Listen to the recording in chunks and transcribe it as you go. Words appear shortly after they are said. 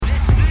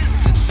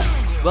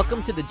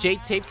Welcome to the J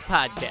Tapes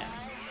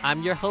Podcast.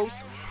 I'm your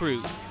host,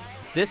 Cruz.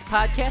 This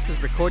podcast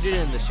is recorded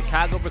in the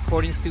Chicago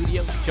recording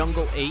studio,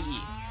 Jungle AE.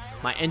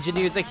 My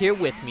engineers are here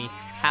with me.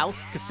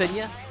 House,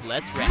 Ksenia,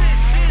 let's rap.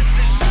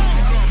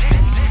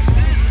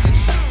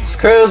 It's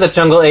Cruz at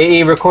Jungle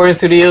AE Recording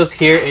Studios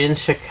here in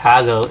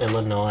Chicago,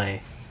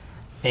 Illinois.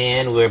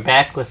 And we're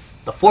back with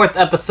the fourth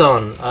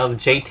episode of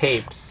J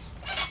Tapes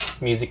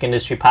Music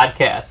Industry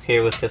Podcast.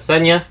 Here with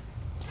Ksenia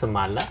to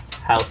my left,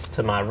 House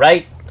to my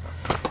right,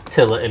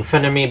 Tilla in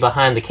front of me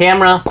behind the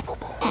camera,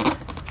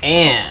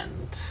 and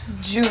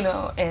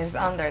Juno is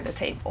under the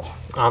table.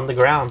 On the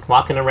ground,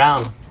 walking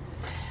around.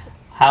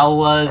 How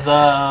was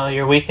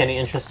your week? Any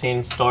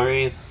interesting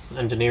stories,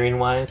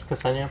 engineering-wise,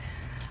 Ksenia?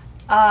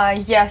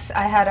 Yes,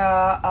 I had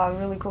a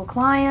really cool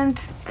client.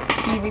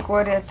 He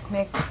recorded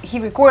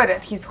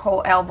his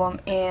whole album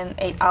in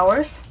 8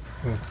 hours.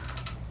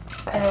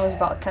 And it was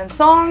about 10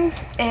 songs,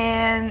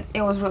 and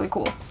it was really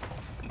cool.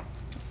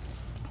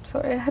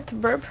 Sorry, I had to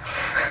burp.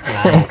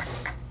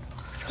 Nice.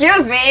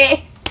 Excuse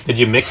me! Did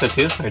you mix it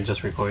too, or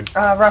just record?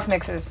 Rough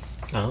mixes.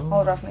 Oh.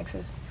 All rough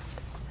mixes.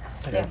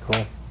 Very Yeah.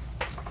 cool.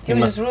 He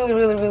was just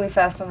really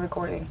fast on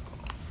recording.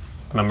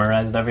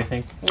 Memorized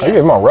everything? Yes. Oh, you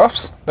gave him on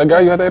Ruffs? That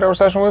guy you had the 8 hour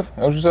session with?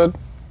 That what you said?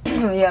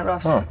 Yeah,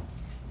 roughs. Huh.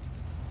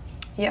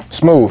 Yeah.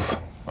 Smooth.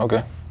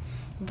 Okay.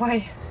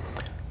 Why?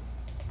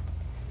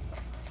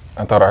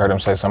 I thought I heard him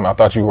say something. I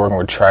thought you were working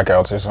with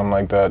trackouts or something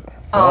like that.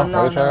 Oh, Were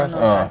no, they no, trackouts? no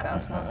Oh.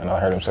 trackouts, no. And I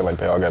heard him say like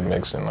they all got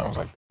mixed, and I was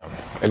like,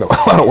 they got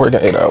a lot of work in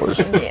 8 hours.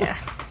 Yeah.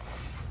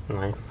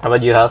 Nice. How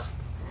about you, House?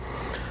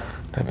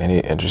 Have any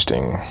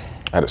interesting? I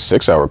had a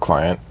 6 hour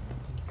client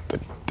the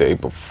day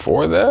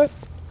before that,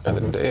 and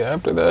the day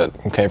after that,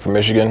 who came from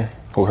Michigan,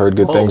 who heard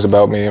good things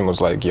about me and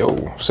was like, yo,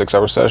 6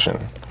 hour session.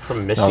 From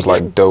And Michigan? I was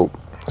like, dope,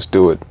 let's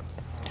do it.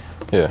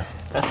 Yeah.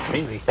 That's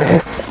crazy.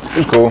 It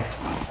was cool.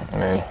 I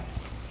mean,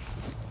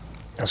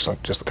 that's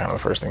like just kind of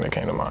the first thing that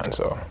came to mind,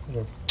 so.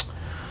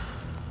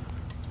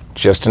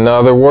 Just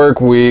another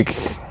work week.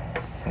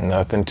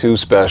 Nothing too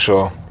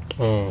special.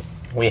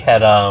 We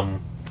had a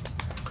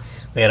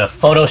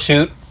photo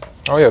shoot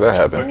Oh yeah, that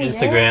for happened.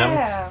 Instagram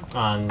Yeah.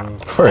 on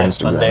For last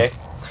Instagram. Sunday,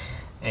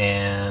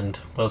 and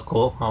that was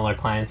cool. All our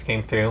clients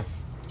came through,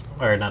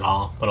 or not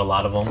all, but a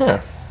lot of them.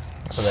 Yeah.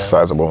 So that-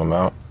 Sizable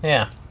amount.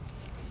 Yeah,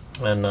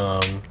 and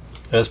it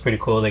was pretty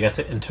cool. They got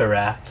to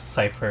interact,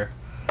 cipher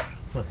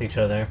with each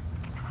other,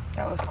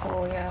 That was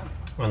cool, yeah.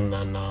 and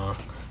then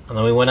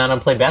we went out and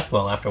played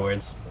basketball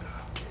afterwards.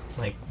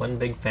 Like one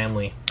big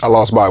family. I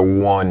lost by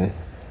one,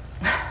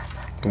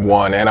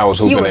 and I was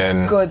He hooping was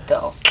in, good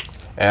though.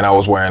 and I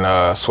was wearing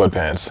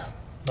sweatpants,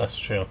 That's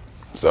true.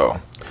 so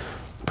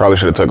probably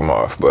should have took them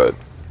off, but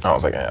I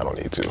was like, I don't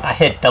need to. I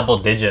hit double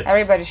digits.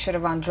 Everybody should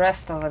have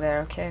undressed over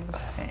there, okay? I'm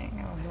just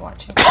saying. I was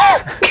watching.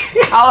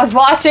 I was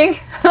watching.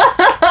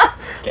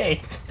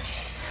 Okay.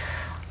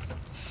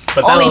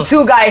 But that Only was,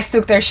 2 guys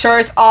took their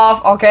shirts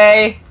off,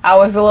 okay? I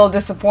was a little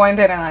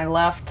disappointed and I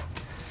left.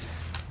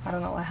 I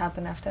don't know what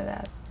happened after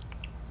that.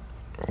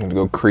 I'm gonna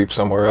go creep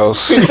somewhere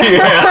else. with your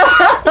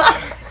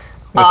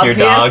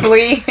dog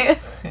Obviously.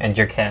 and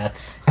your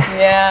cats.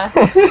 Yeah.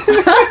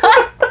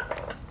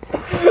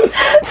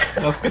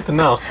 That's good to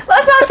know.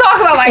 Let's not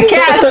talk about my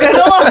cat because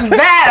it looks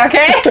bad,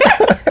 okay?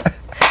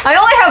 I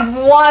only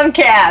have 1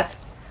 cat.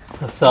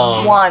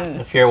 So, One.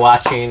 if you're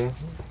watching,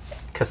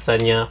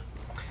 Ksenia,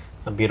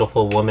 a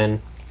beautiful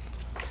woman,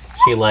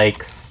 she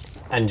likes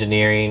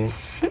engineering,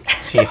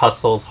 she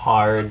hustles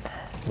hard,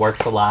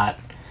 works a lot.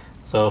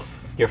 So if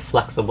you're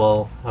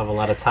flexible, have a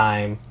lot of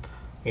time,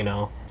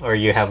 or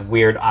you have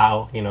weird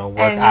work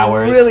And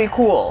hours, really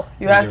cool.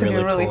 You And have to you're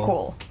be really really cool.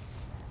 cool.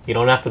 you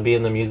don't have to be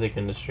in the music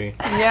industry.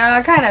 Yeah,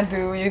 I kind of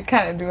do. You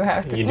kind of do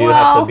have to. You do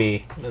have to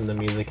be in the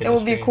music industry. It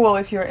would be cool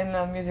if you're in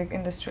the music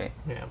industry.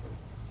 Yeah.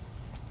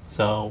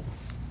 So,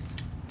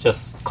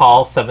 just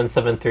call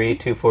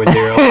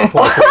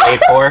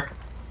 773-240-4384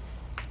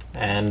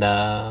 and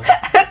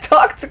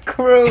Talk to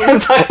Cruz.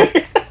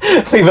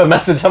 leave a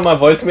message on my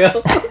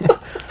voicemail.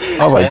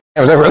 I was like,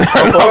 damn, was that really?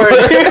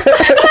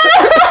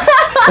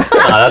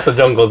 Nah, that's a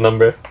Jungle's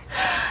number.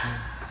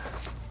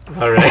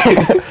 All right.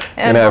 And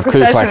And have book a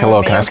creeps like, session hello,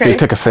 with can I me, speak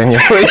to okay? Ksenia,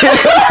 please?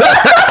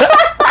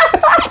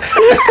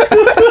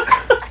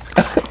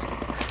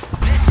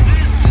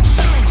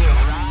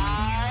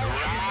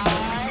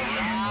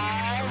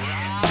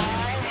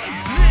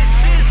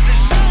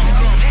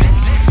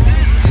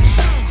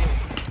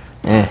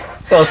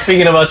 So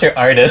speaking about your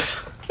artist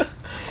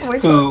Which one?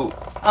 who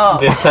Oh.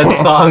 did 10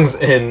 songs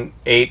in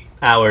 8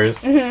 hours,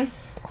 Mm-hmm.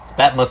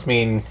 that must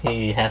mean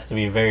he has to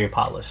be very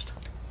polished.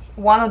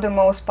 One of the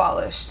most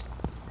polished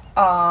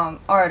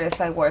artists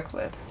I worked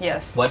with.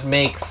 Yes. What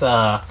makes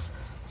so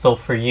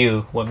for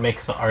you, what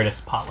makes an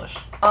artist polished?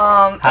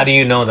 Um, How do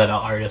you know that an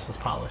artist is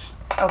polished?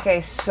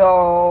 Okay,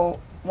 so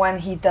when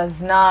he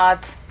does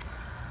not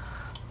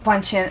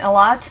punch in a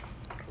lot,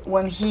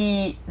 when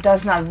he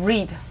does not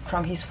read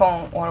from his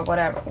phone or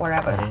whatever, when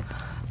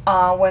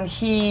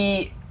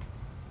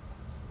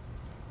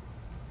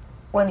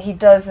he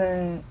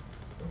doesn't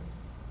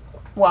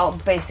well,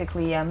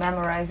 basically, yeah,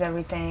 memorize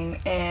everything.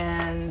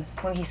 And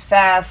when he's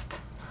fast,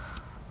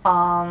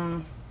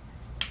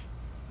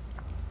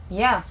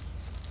 yeah,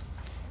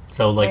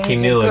 So like And he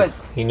he's knew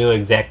just he knew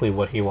exactly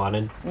what he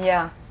wanted.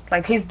 yeah.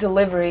 Like his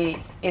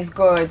delivery is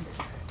good.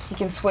 He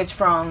can switch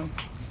from,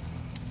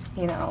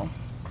 you know,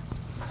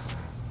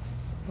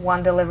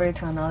 one delivery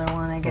to another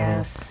one, I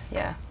guess.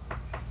 Yeah.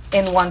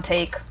 In one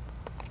take.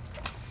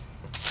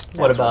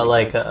 What That's about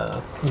really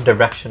like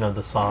direction of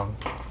the song?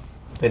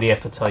 Did he have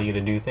to tell you to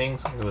do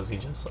things, or was he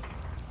just like?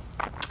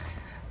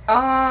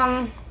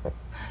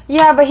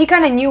 Yeah, but he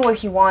kind of knew what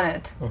he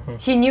wanted. Mhm.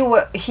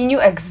 He knew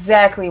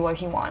exactly what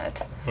he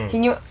wanted. He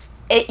knew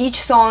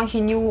each song.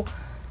 He knew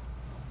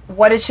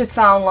what it should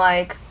sound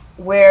like,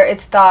 where it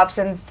stops,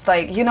 and it's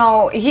like, you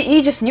know,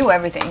 he just knew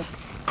everything.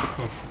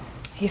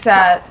 He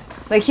said,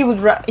 like he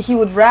would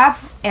rap,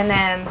 and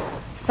then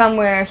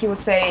somewhere he would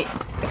say,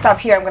 "Stop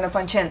here. I'm gonna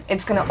punch in.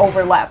 It's gonna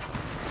overlap."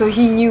 So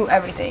he knew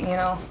everything, you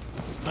know.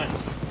 Nice.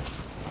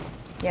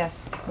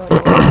 Yes. Really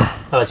cool. How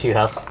about you,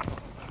 House?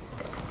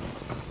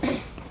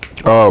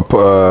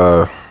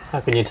 Oh, How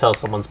can you tell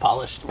someone's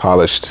polished?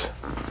 polished.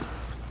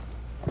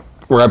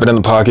 Wrap it in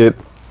the pocket.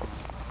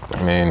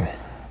 I mean,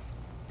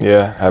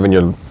 yeah, having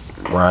your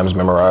rhymes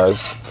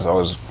memorized is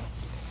always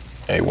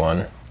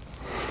A1.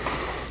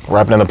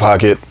 Wrap it in the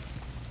pocket.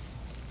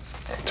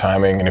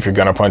 Timing, and if you're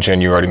gonna punch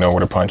in, you already know where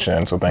to punch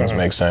in, so things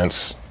make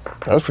sense.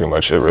 That's pretty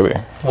much it, really.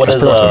 What That's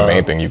is, pretty much the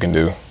main thing you can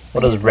do.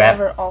 What does He's rap?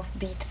 never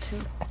offbeat too.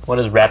 What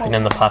does rapping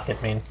in the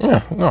pocket mean?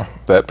 Yeah, no,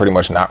 that pretty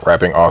much not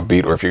rapping off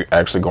beat, or if you're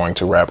actually going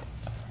to rap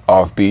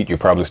off beat, you're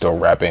probably still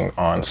rapping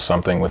on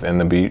something within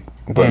the beat,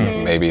 but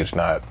maybe it's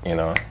not, you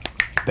know,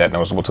 that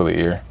noticeable to the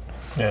ear.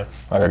 Yeah.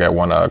 Like I got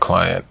one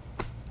client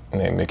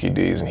named Mickey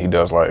D's, and he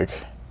does like,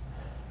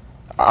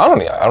 I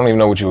don't even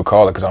know what you would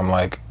call it, because I'm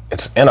like,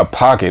 it's in a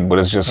pocket, but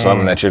it's just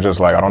something that you're just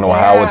like, I don't know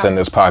how it's Yeah. in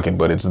this pocket,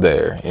 but it's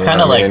there. It's kind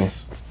of like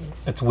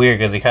it's weird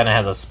because he kind of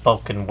has a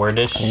spoken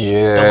wordish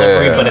Yeah.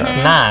 delivery, but it's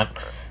not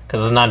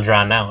because it's not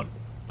drawn out.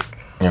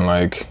 And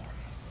like,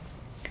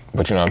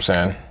 but you know what I'm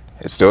saying?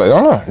 It's still, I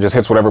don't know, it just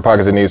hits whatever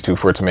pockets it needs to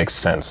for it to make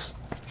sense.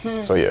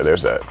 So yeah,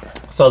 there's that.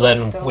 So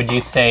then, Still. would you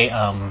say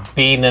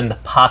being in the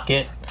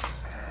pocket?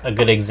 A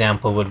good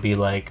example would be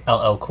like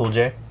LL Cool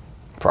J.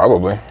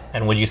 Probably,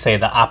 And would you say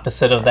the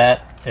opposite of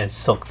that is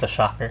Silk the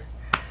Shocker?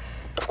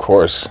 of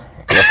course.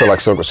 'Cause I feel like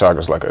Silk the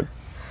Shocker's like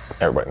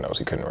everybody knows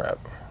he couldn't rap.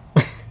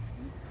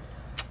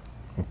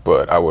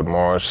 But I would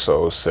more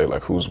so say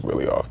like, who's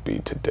really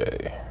offbeat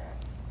today?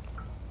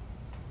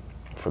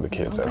 For the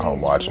kids at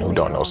home Nobody's watching who really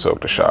don't know Silk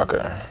the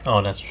Shocker.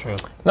 Oh, that's true.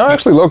 No,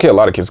 actually, low-key, a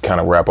lot of kids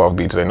kind of rap off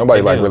beat today.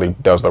 Nobody They like do. really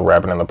does the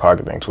rapping in the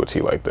pocket thing to a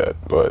T like that.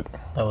 But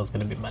That was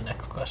gonna be my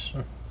next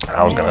question.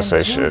 I was gonna Man,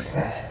 say Juice,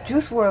 shit.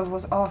 Juice WRLD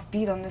was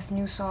offbeat on this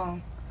new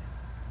song.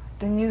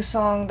 The new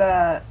song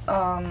that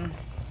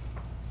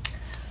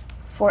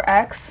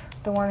 4X,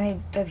 the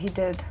one that he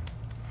did,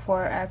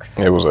 4X.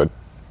 It was a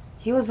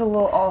He was a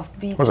little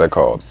offbeat. What's in that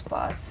called? some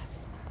spots.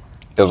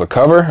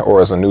 cover,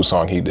 or it's a new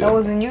song he did. That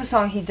was a new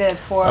song he did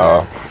for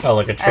Oh, Oh,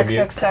 like a tribute.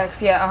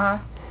 XXX. Yeah,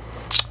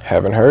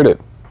 haven't heard it.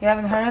 You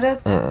haven't heard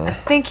it? I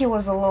think he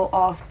was a little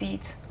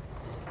offbeat.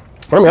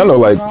 I mean, I know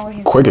like Wrong with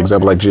his quick delivery.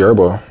 example like G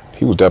Herbo.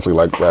 He was definitely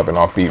like rapping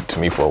off beat to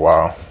me for a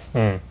while.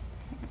 Hmm.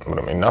 But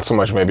I mean, not so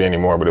much maybe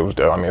anymore. But it was.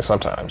 I mean,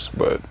 sometimes.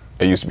 But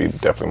it used to be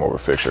definitely more of a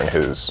fixture in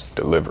his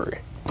delivery.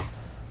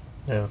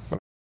 Yeah.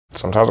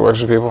 Sometimes it works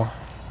for people.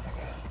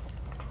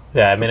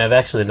 Yeah, I mean, I've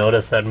actually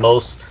noticed that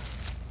most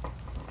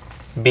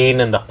being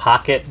in the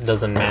pocket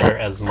doesn't matter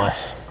as much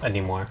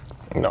anymore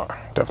No,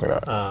 definitely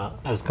not.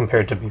 as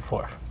compared to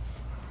before.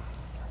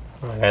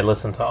 Like I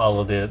listen to all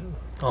of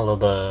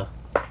the,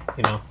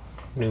 you know,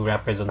 new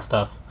rappers and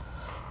stuff,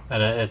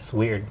 and it's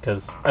weird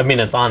because I mean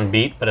it's on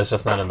beat, but it's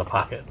just not in the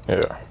pocket.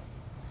 Yeah.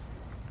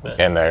 But-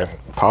 And they're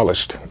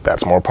polished.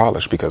 That's more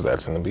polished because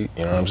that's in the beat.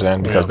 You know what I'm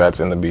saying? Because Yeah. that's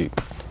in the beat.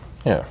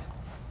 Yeah.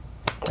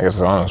 I guess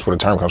that's where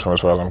the term comes from as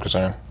far as I'm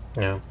concerned.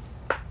 Yeah.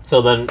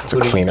 So then, It's a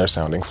cleaner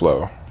sounding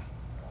flow.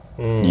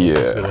 That's Yeah.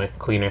 a good way.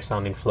 Cleaner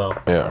sounding flow.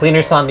 Yeah.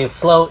 Cleaner sounding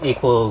flow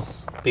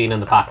equals being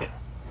in the pocket.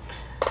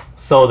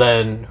 So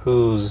then,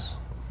 who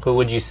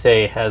would you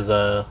say has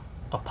a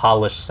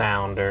polished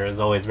sound or is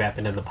always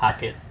rapping in the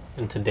pocket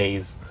in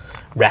today's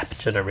rap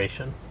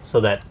generation?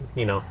 So that,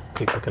 you know,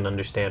 people can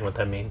understand what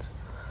that means.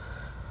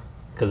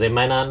 Because they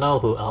might not know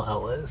who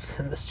LL is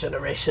in this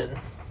generation.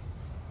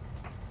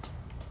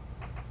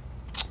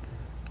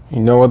 You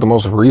know what? The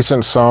most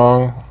recent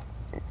song,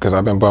 because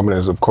I've been bumping,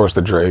 is of course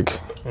the Drake.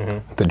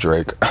 The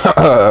Drake.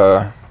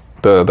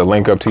 the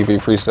Link Up TV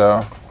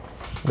freestyle.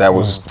 That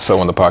was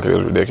so in the pocket, it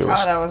was ridiculous.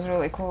 Oh, that was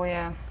really cool,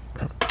 yeah.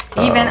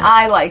 Even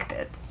I liked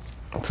it.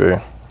 See?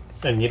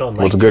 And you don't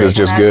like What's good is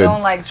Drake. just And I good.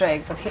 don't like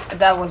Drake, but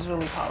that was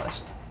really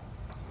polished.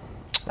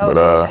 That was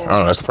But really I cool. don't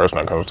know, that's the first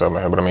one that comes to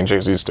my head. But I mean,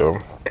 Jay-Z's still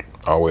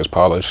always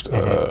polished.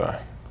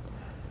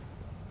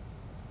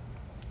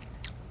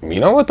 You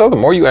know what though? The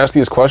more you ask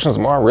these questions,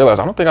 the more I realize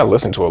I don't think I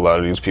listen to a lot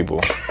of these people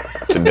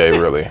today,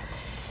 really.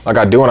 Like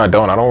I do and I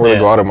don't. I don't really Yeah.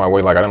 go out of my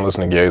way. Like I didn't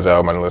listen to Ye's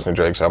album. I didn't listen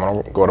to Drake's album. I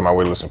don't go out of my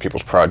way to listen to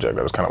people's project.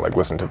 I just kind of like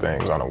listen to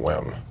things on a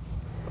whim.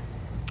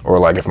 Or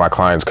like if my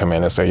clients come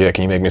in and say, yeah,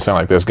 can you make me sound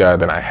like this guy?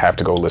 Then I have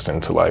to go listen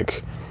to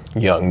like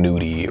Young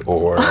Nudie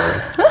or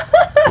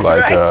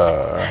like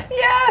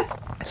Yes.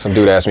 some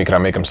dude asked me, can I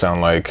make him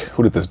sound like,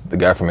 who did the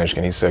guy from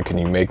Michigan? He said, can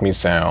you make me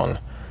sound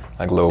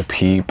like Lil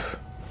Peep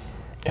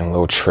and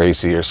Lil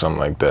Tracy or something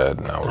like that?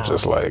 And I was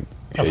just like,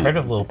 I've heard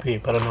of Lil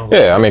Peep. I don't know.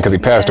 yeah, I mean, because he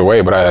passed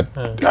away, but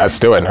I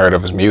still hadn't heard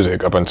of his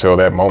music up until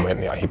that moment.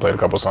 Yeah, he played a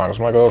couple songs.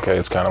 I'm like, oh, okay,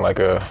 it's kind of like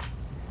a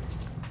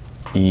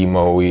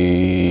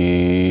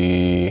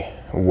emo-y,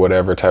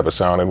 whatever type of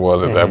sound it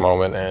was at that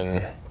moment,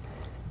 and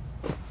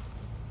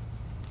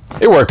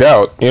it worked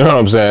out. You know what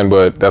I'm saying?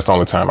 But that's the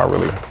only time I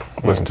really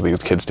listen to these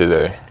kids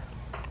today.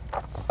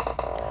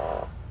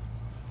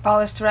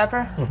 Polished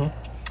rapper.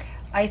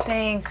 I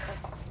think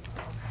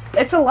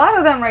it's a lot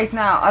of them right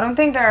now. I don't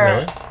think there are.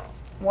 Really?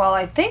 Well,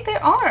 I think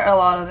there are a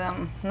lot of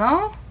them.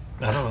 No?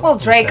 I don't know. Well, I'm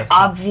just Drake asking.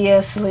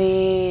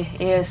 obviously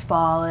is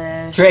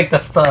polished. Drake,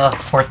 that's the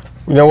fourth.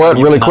 You know what?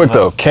 You Really can quick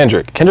though, help us.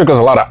 Kendrick does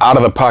a lot of out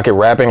of the pocket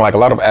rapping, like a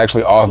lot of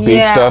actually offbeat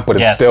Yeah. stuff, but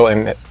it's Yes. still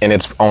in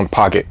its own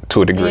pocket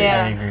to a degree.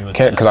 Yeah. I agree with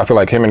that. Because I feel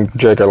like him and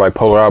Drake are like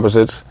polar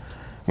opposites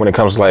when it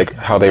comes to like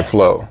how they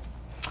flow,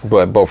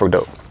 but both are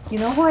dope. You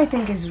know who I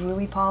think is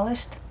really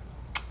polished?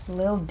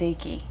 Lil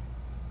Dicky.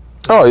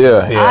 Oh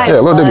yeah, Yeah. yeah.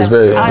 Lil Dicky's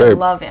very, I very.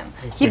 love him.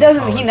 He pretty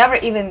doesn't. He polished. never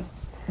even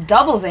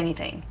doubles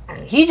anything.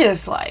 He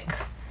just like.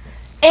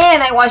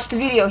 And I watched the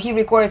video. He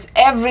records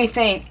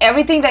everything.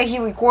 Everything that he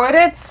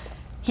recorded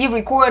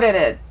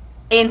it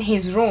in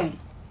his room.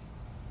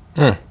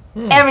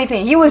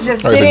 Everything. He was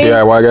just Oh, he's a sitting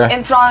DIY guy?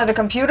 in front of the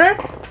computer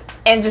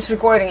and just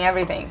recording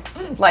everything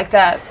like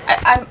that.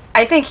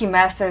 I think he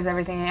masters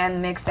everything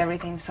and mixed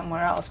everything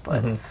somewhere else,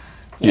 but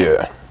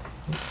Yeah.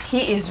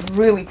 he is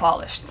really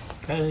polished.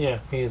 Yeah,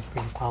 he is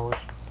pretty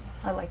polished.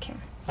 I like him.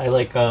 I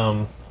like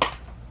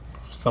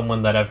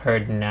someone that I've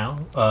heard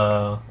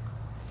now,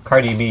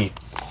 Cardi B.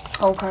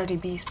 Oh, Cardi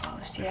B's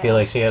polished. Yeah. I feel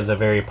like she has a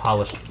very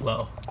polished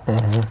flow.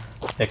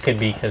 It could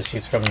be because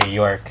she's from New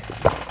York,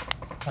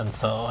 and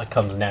so it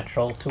comes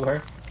natural to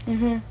her.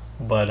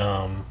 But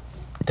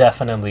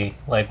definitely,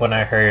 like when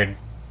I heard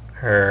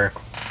her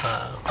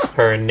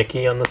and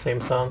Nicki on the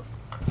same song,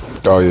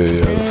 Oh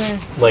yeah.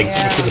 like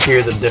Yeah. you can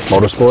hear the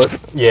difference. Motorsport.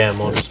 Yeah,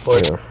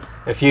 Motorsport. Yeah.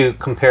 If you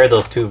compare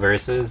those two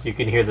verses, you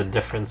can hear the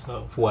difference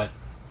of what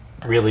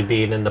really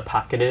being in the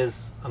pocket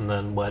is, and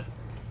then what.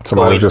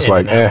 Somebody's Going just in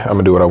like, and out. I'm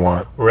gonna do what I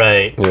want.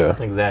 Right. Yeah.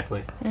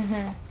 Exactly.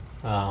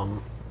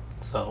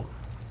 So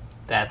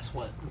that's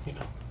what,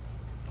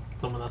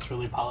 someone that's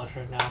really polished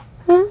right now.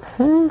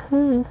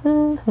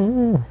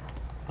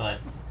 But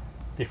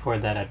before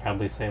that, I'd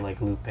probably say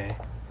like Lupe,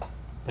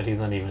 but he's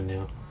not even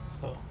new,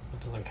 so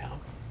it doesn't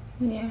count.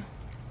 Yeah.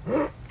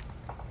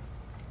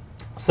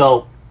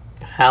 So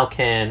how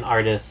can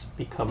artists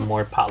become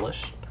more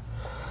polished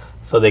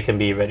so they can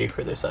be ready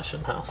for their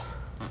session house?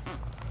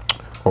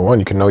 Well, one,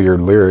 you can know your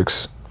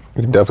lyrics.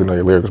 You can definitely know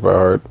your lyrics by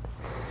heart.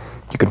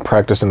 You can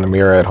practice in the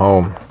mirror at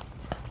home.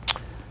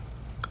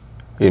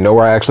 You know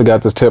where I actually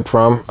got this tip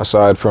from,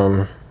 aside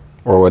from,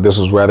 or what this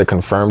was rather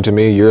confirmed to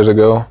me years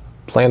ago,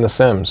 playing The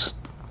Sims.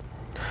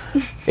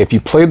 If you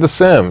played The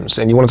Sims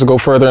and you wanted to go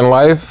further in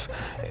life,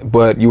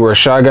 but you were a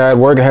shy guy at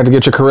work and had to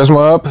get your charisma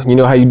up, you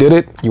know how you did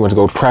it? You went to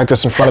go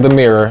practice in front of the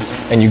mirror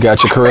and you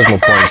got your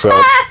charisma points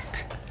up.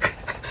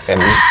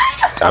 And,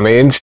 I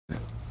mean,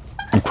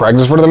 you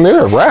practice in front of the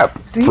mirror, rap,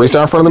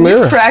 freestyle in front of the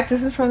mirror.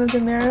 Practice in front of the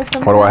mirror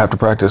sometimes? Why do I have to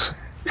practice?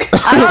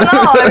 I don't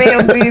know.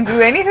 I mean, do you do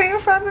anything in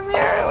front of the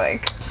mirror?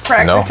 Like,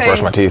 No, practicing?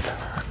 brush my teeth.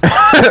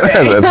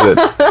 That's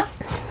it.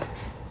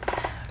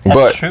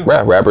 But true.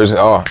 rappers,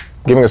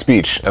 giving a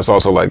speech, that's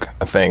also like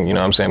a thing, you know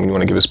what I'm saying? When you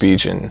want to give a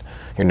speech and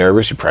you're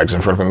nervous, you practice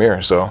in front of a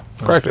mirror. So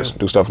practice,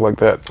 do stuff like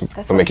that.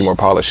 It'll make you more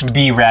polished.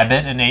 B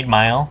Rabbit in 8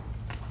 Mile,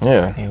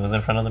 Yeah, he was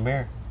in front of the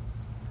mirror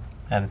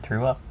and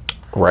threw up.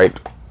 right.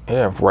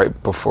 Yeah,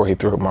 right before he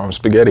threw up mom's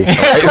spaghetti. Right?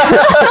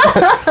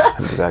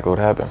 That's exactly what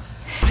happened.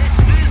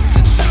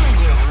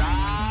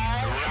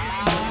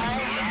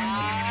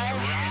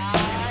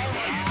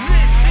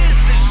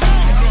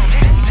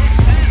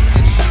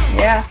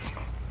 Yeah.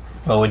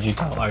 What would you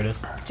tell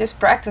artists? Just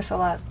practice a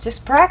lot.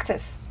 Just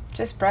practice.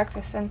 Just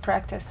practice and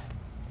practice.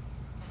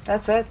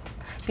 That's it.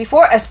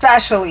 Before,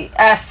 especially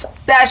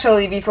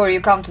before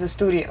you come to the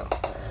studio.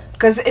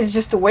 Because it's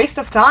just a waste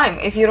of time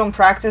if you don't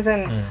practice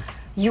and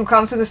you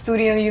come to the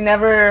studio and you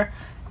never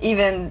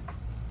even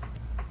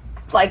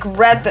like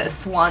read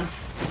this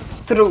once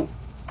through.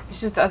 It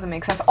just doesn't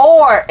make sense.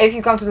 Or if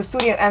you come to the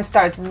studio and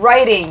start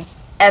writing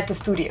at the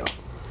studio.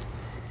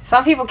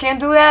 Some people can't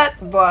do that,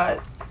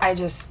 but I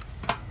just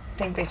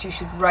think that you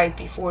should write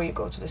before you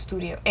go to the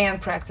studio and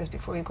practice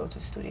before you go to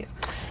the studio.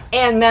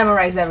 And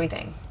memorize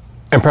everything.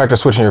 And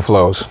practice switching your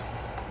flows.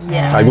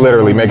 Yeah. Like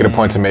literally make it a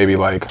point to maybe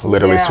like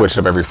literally Yeah. switch it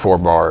up every 4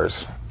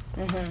 bars.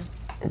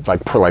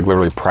 Like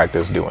literally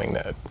practice doing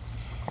that.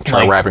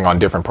 Try Like- rapping on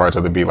different parts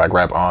of the beat, like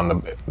rap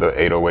on the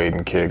 808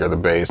 and kick or the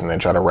bass, and then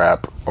try to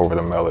rap over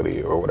the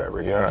melody or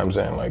whatever. You know what I'm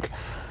saying? Like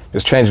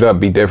Just change it up,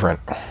 be different.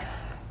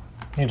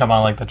 You're talking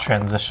about like the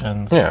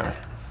transitions. Yeah.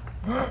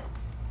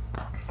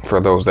 For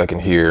those that can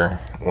hear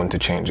when to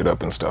change it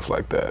up and stuff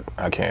like that.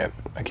 I can't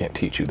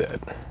teach you that.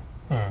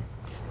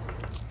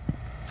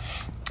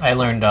 I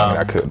learned. I mean,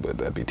 I could, but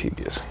that'd be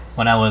tedious.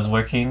 When I was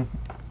working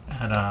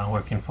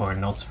for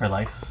Notes for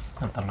Life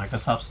at the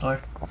Microsoft store,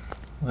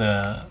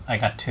 I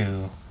got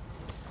to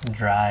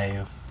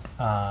drive.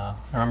 I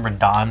remember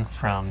Dawn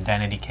from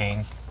Danity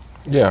Kane.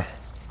 Yeah.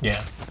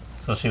 Yeah.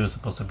 So she was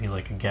supposed to be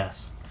like a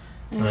guest.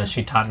 And then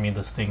she taught me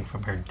this thing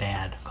from her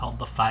dad called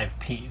the 5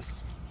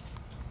 Ps.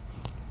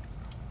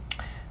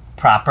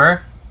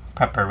 Proper,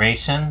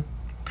 preparation,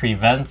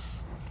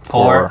 prevents,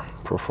 poor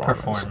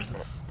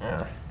performance.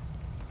 Yeah.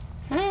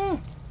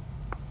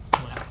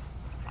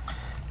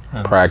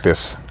 And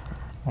Practice.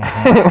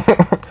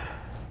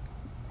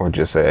 Or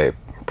just say,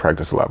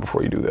 practice a lot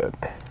before you do that.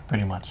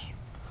 Pretty much.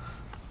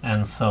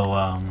 And so,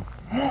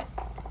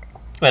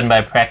 and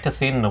by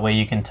practicing, the way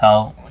you can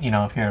tell,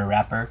 if you're a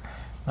rapper,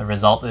 the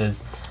result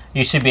is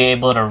you should be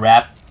able to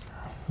rap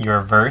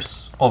your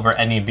verse over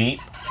any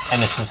beat,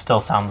 and it should still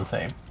sound the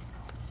same.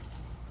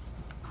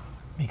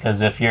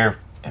 Because if your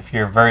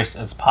verse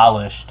is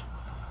polished,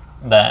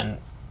 then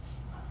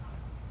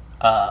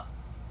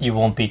you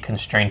won't be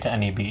constrained to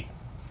any beat.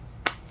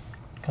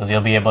 Because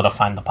you'll be able to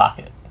find the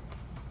pocket.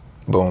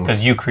 Boom. Because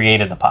you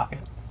created the pocket,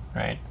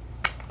 right?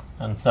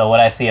 And so what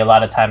I see a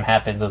lot of time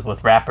happens is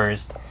with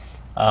rappers,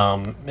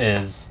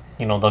 is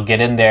they'll get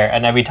in there,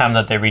 and every time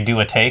that they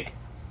redo a take,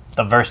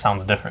 the verse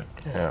sounds different,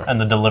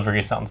 and the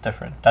delivery sounds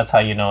different. That's how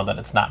you know that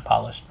it's not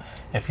polished.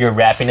 If you're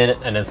rapping it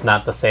and it's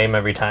not the same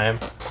every time,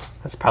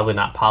 it's probably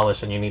not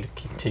polished, and you need to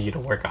continue to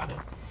work on it.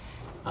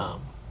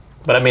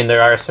 But I mean,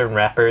 there are certain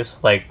rappers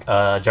like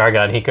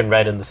Jargon. He can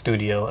write in the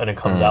studio, and it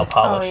comes out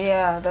polished. Oh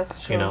yeah, that's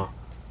true.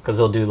 Because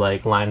he'll do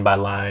like line by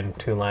line,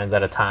 2 lines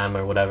at a time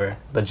or whatever.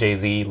 The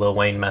Jay-Z, Lil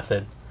Wayne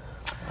method.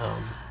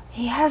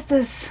 He has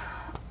this,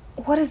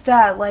 what is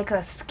that, like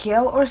a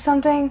skill or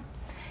something?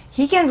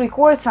 He can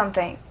record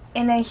something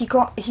and then he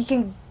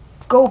can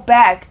go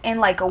back in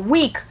like a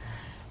week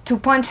to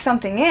punch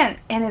something in,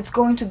 and it's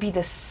going to be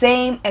the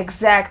same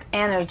exact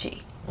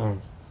energy.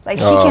 Like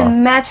he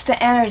can match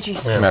the energy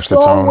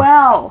so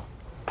well.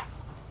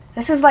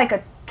 This is like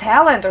a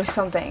talent or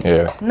something.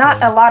 Yeah.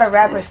 Not a lot of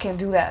rappers can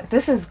do that.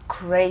 This is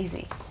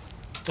crazy.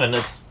 And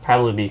it's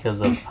probably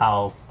because of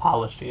how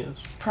polished he is.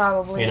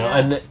 Probably.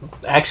 And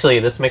actually,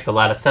 this makes a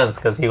lot of sense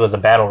because he was a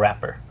battle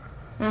rapper,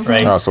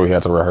 right? Oh, so he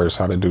had to rehearse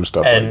how to do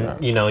stuff and, like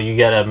that. you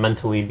gotta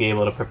mentally be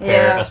able to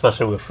prepare,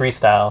 especially with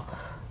freestyle.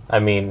 I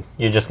mean,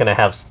 you're just gonna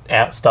have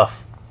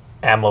stuff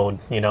ammoed,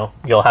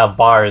 You'll have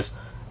bars,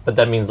 but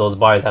that means those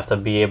bars have to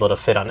be able to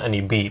fit on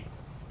any beat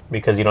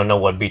because you don't know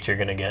what beat you're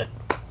gonna get.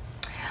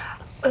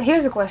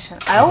 Here's a question.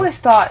 I always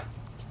thought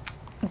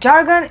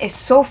Jargon is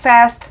so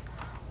fast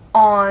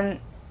on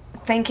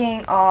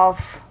thinking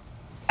of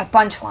a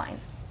punchline.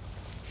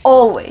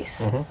 Always.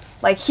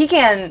 Like he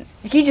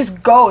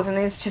just goes and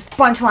it's just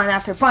punchline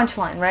after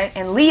punchline, right?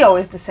 And Leo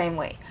is the same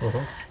way.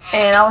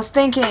 And I was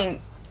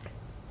thinking,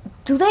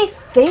 do they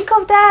think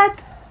of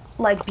that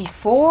like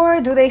before?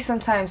 Do they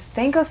sometimes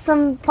think of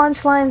some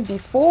punchlines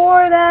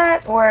before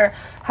that? Or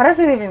how does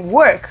it even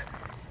work?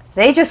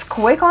 They just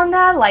quick on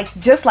that, like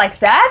just like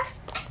that?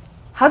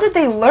 How did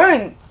they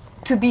learn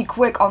to be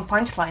quick on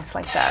punchlines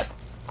like that?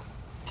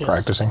 Just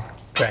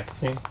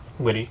Practicing,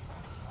 witty,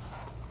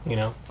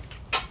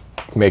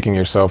 making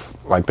yourself,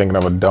 like thinking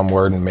of a dumb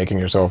word and making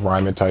yourself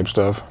rhyme it type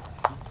stuff.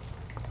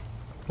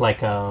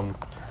 Like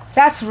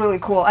That's really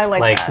cool. I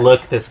like that. Like,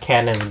 look, this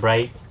cannon's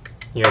bright.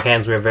 Your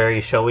hands were very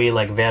showy,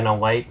 like Vanna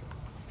White.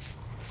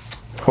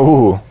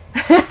 Ooh.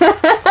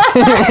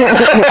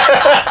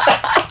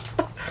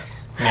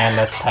 Man,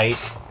 that's tight.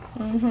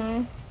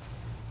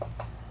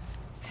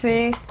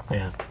 See?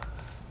 Yeah.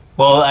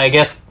 Well, I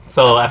guess,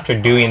 so after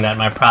doing that,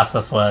 my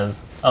process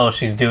was,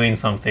 she's doing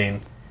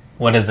something.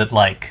 What is it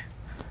like?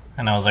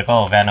 And I was like,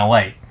 Vanna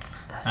White.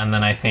 And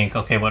then I think,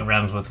 okay, what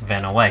rhymes with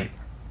Vanna White?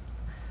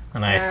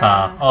 And I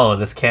saw,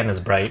 this can is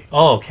bright.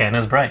 Oh, can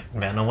is bright.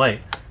 Vanna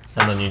White.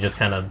 And then you just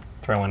kind of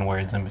throw in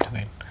words in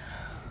between.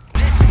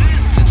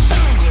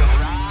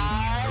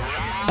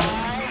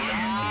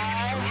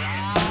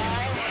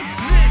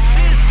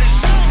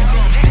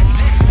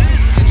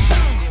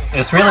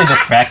 It's really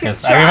just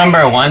practice. I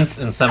remember once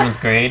in 7th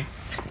grade,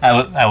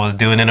 I was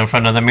doing it in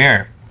front of the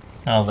mirror.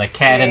 I was like,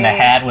 cat in the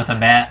hat with a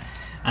bat.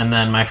 And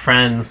then my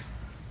friends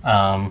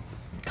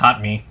caught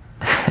me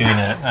doing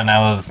it, and I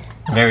was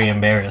very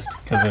embarrassed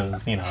because it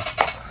was,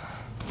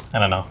 I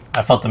don't know.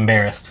 I felt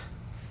embarrassed.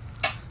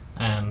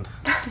 And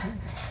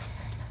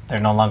they're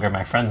no longer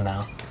my friends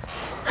now.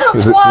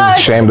 There's a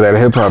shame to that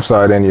hip-hop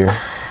side in you.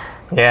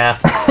 Yeah.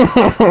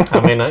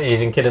 I mean, an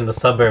Asian kid in the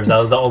suburbs. I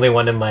was the only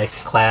one in my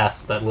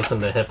class that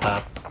listened to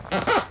hip-hop.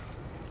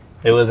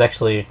 It was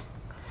pretty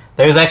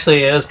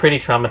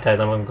traumatizing.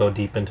 I'm going to go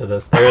deep into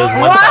this. There was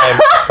one time,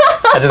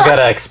 I just got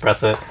to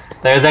express it.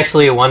 There was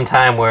actually one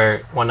time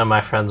where one of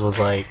my friends was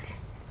like,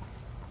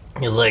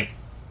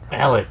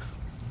 Alex,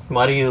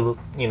 why do you,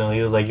 he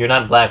was like, you're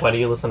not black, why do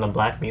you listen to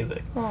black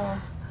music?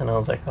 Oh. And I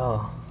was like,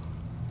 oh.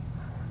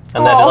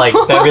 And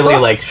that really,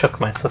 like, shook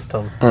my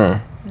system.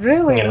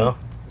 Really? You know?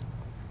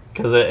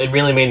 Because it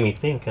really made me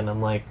think, and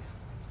I'm like,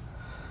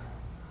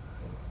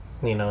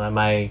 what am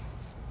I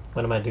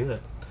doing?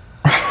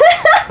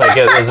 Like,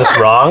 is this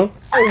wrong?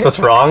 Is this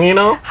wrong,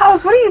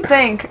 House, what do you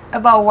think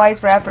about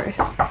white rappers?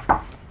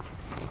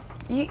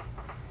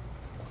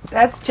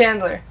 That's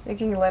Chandler. You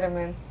can let him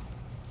in.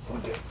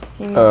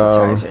 He needs a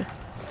charger.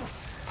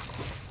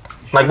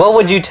 Like, what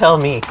would you tell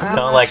me?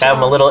 Like,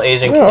 I'm a little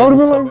Asian kid. I would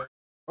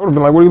have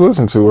been like, what do you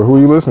listen to, or who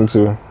you listen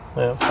to?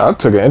 Yeah. I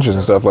took an interest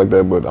in stuff like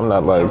that, but I'm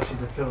not like,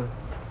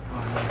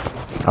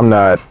 I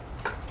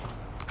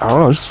don't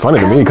know, it's just funny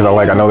to me, because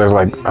I know there's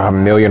like a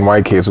million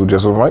white kids who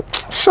just were like,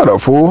 shut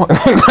up, fool,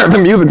 and turn the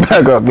music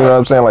back up, you know what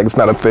I'm saying? Like, it's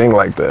not a thing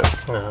like that.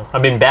 Yeah. I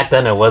mean, back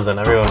then it wasn't.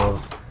 Everyone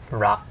was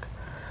rock.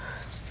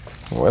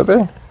 Were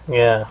they?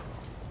 Yeah.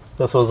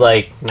 This was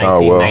like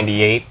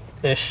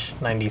 1998-ish,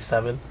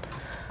 97,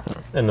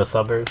 in the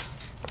suburbs.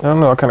 I don't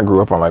know, I kind of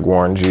grew up on like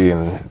Warren G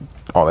and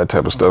all that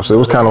type of stuff, so it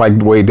was kind of like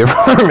way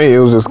different for me. It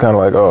was just kind of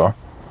like, oh,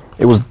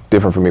 it was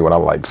different for me when I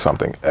liked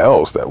something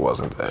else that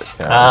wasn't that.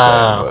 You know what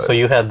I'm saying? So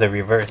you had the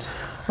reverse.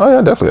 Oh yeah,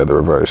 I definitely had the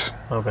reverse.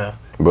 Okay.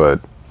 But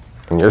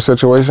in your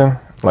situation,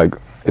 like,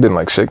 it didn't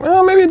like shake me.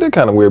 Maybe it did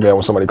kind of weird me out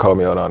when somebody called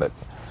me out on it.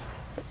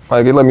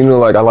 Like, it let me know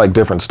like I like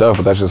different stuff,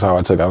 but that's just how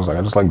I took it. I was like,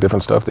 I just like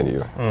different stuff than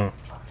you.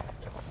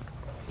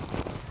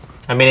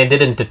 I mean, it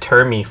didn't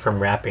deter me from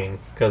rapping,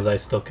 because I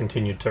still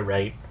continued to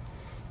write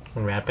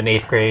and rap. In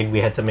 8th grade, we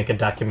had to make a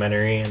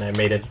documentary, and I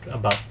made it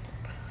about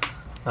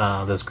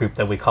this group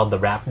that we called the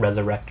Rap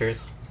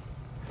Resurrectors.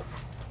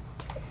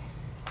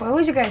 What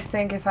would you guys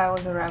think if I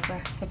was a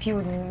rapper? If you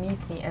would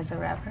meet me as a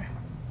rapper?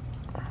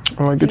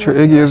 I'm like, get your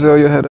Iggy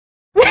Azalea head.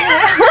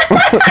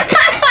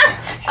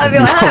 I'd be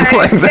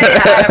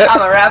like,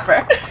 I'm a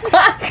rapper.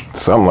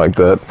 Something like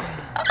that.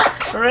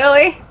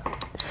 Really?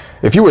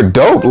 If you were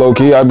dope,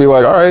 low-key, I'd be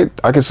like, all right,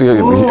 I can see it.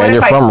 And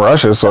you're from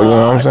Russia, so you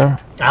know what I'm saying?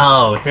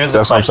 Oh, here's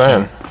a question. That's what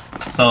I'm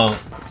saying. So,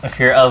 if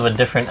you're of a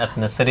different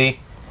ethnicity...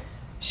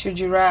 Should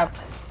you rap?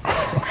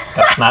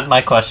 That's not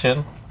my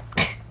question.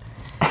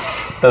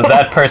 Does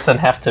that person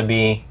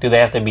do they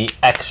have to be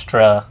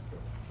extra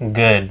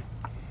good?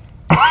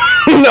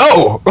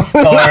 No! Or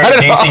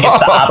do you think it's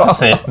the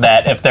opposite,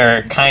 that if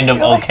they're kind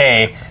of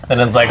okay, then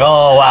it's like,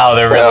 oh wow,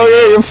 they're really... Oh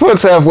yeah, your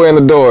foot's halfway in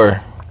the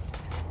door.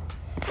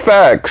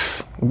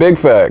 Facts. Big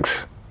facts.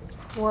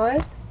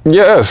 What?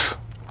 Yes.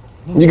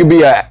 You could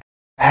be a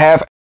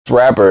half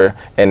rapper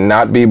and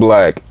not be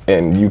black,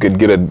 and you could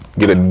get a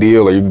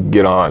deal, or you could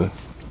get on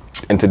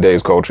in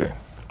today's culture.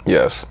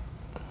 Yes.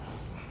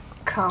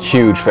 Come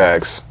Huge on.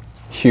 facts.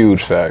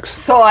 Huge facts.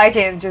 So I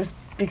can just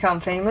become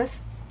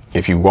famous?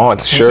 If you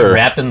want, You sure. can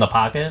rap in the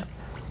pocket?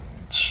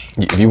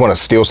 If you want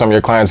to steal some of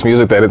your clients'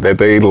 music that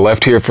they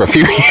left here for a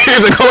few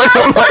years ago or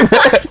something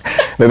like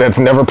that's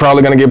never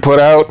probably going to get put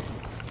out,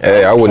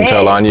 hey, I wouldn't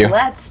tell on you.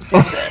 Let's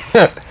do this.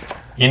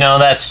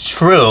 That's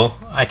true.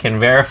 I can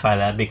verify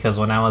that, because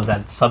when I was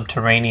at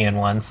Subterranean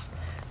once,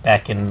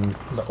 back in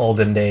the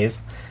olden days,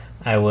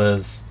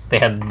 they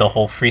had the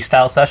whole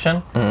freestyle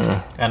session,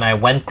 and I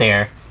went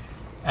there,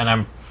 and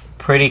I'm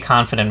pretty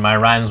confident my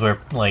rhymes were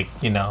like,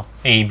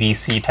 A, B,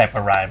 C type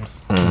of rhymes.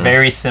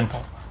 Very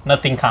simple.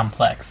 Nothing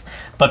complex.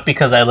 But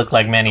because I looked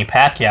like Manny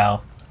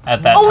Pacquiao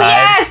at that time...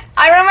 Yes!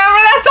 I remember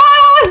that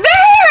song!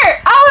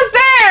 I was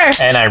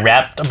there! And I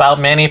rapped about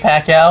Manny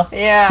Pacquiao.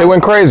 Yeah. They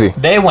went crazy.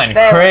 They went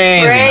They went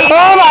crazy. crazy.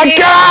 Oh my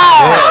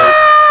God!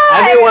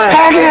 Everyone,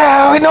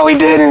 Pacquiao! No, he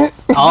didn't.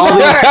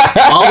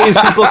 all these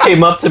people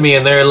came up to me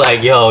and they're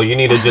like, "Yo, you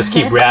need to just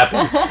keep rapping."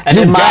 And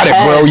You got it,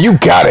 bro. You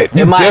got it.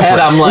 In my head,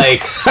 I'm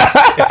like,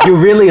 if you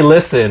really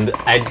listened,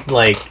 I'd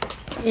like.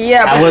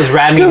 Yeah, I was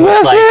rapping with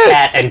that's like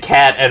it.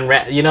 cat and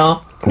But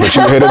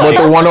you hit it with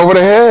the one over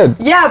the head.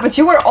 Yeah, but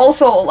you were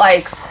also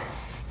like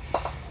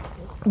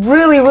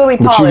really, really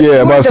polished.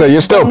 I'm about to say, were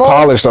you're still the most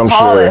polished, I'm sure.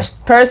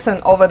 polished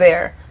person over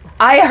there.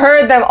 I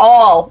heard them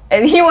all,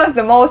 and he was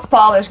the most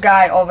polished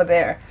guy over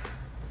there.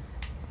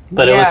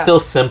 But it was Yeah. still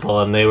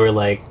simple, and they were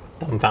like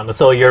dumbfounded.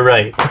 So you're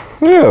right.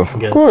 Yeah,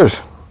 of Yes.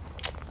 course.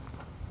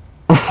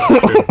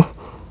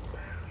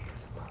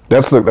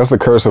 That's the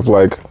curse of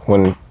like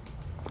when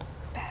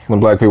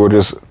black people are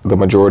just the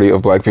majority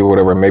of black people,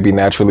 whatever, maybe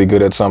naturally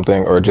good at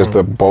something, or just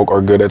the bulk are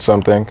good at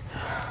something.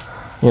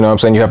 You know what I'm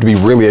saying? You have to be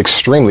really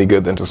extremely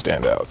good then to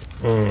stand out.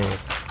 It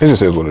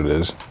just is what it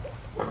is.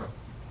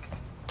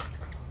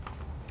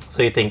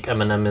 So you think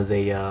Eminem is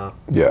a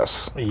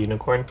Yes.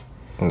 unicorn?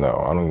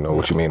 No, I don't even know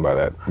what you mean by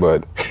that.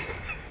 But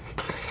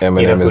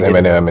Eminem You know is who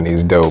did- Eminem, and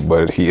he's dope,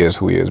 but he is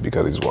who he is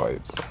because he's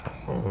white.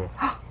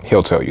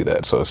 He'll tell you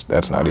that, so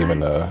that's not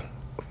even a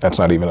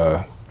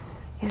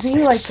Isn't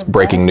he like the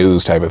breaking best?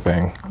 news type of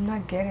thing. I'm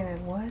not getting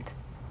it. What?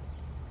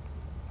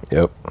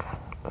 Yep.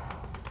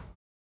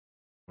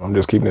 I'm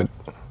just keeping it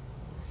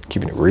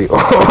real.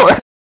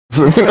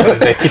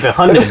 They keep it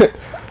 100.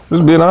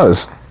 Just being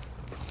honest.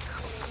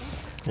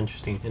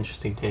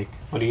 Interesting take.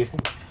 What do you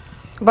think?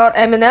 About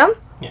Eminem?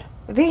 Yeah.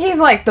 I think he's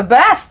like the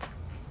best.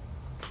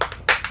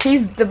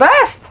 He's the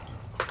best.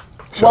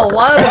 Well,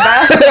 one of the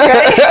best,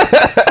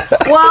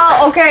 okay?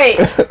 Well, okay.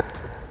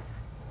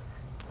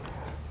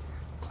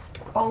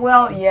 Oh,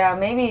 well, yeah,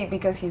 maybe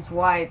because he's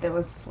white, there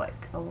was like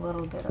a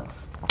little bit of...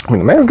 I mean,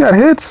 the man's got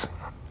hits.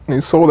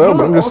 He's sold out,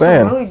 but I'm just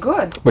saying. Really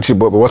good. But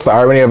what's the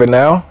irony of it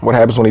now? What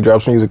happens when he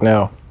drops music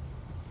now?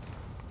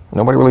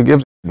 Nobody really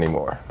gives a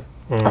anymore.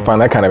 I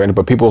find that kind of interesting,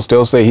 but people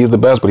still say he's the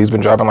best, but he's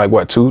been dropping like,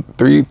 what,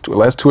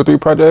 last 2 or 3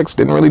 projects?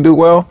 Didn't really do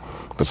well,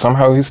 but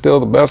somehow he's still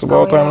the best of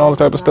all time and all this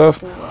type of stuff.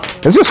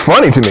 It's just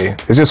funny to me.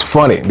 It's just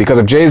funny, because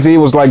if Jay-Z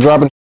was like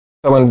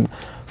selling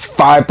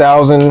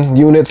 5,000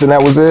 units and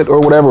that was it, or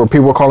whatever, or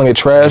people were calling it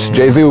trash,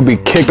 Jay-Z would be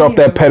kicked off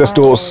that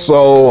pedestal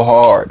so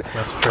hard.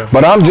 That's true.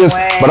 But I'm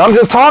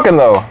just talking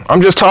though.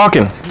 I'm just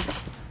talking.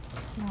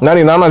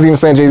 I'm not even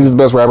saying Jay-Z's the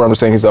best rapper. I'm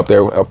just saying he's up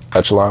there, up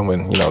echelon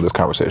when, this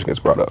conversation gets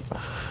brought up.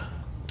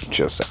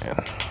 Just saying.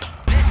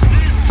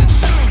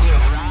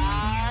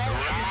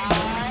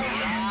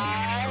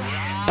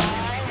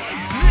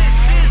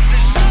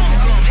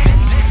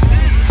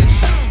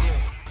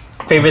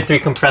 Favorite 3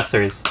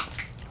 compressors.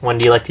 When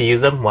do you like to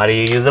use them? Why do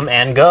you use them?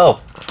 And go.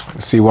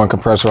 C1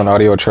 compressor on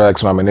audio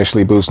tracks when I'm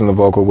initially boosting the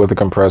vocal with the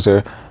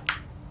compressor.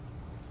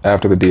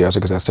 After the de-esser,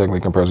 because that's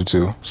technically compressor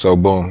 2. So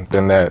boom.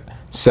 Then that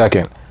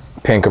second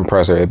Pink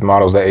compressor. It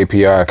models the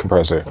API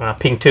compressor.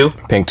 Pink 2.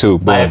 Pink 2.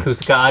 Boom. By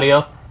Acustica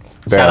Audio.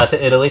 Bam. Shout out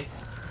to Italy.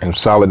 And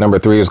solid number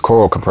 3 is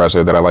Coral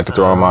compressor that I like to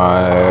throw on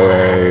my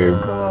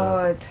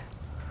Good.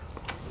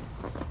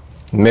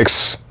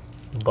 mix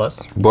Bus.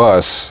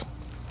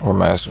 or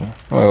master.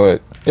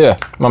 Wait. Yeah,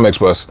 my mix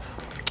bus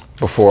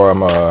before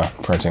I'm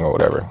printing or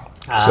whatever.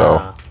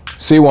 So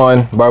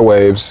C1 by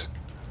Waves,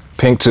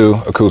 Pink 2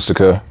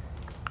 Acustica,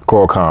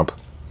 Coral Comp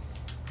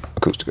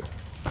Acustica.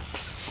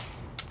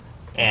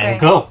 And Okay.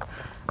 go.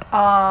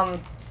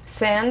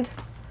 Sand,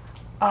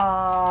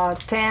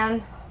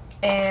 10,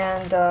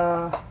 and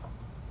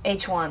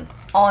H1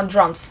 on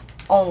drums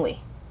only.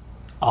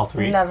 All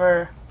 3.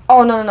 Never.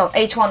 Oh no,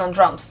 H1 on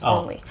drums Oh.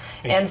 only.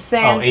 And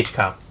sand.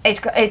 H-Comp.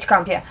 H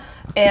comp, yeah.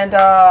 And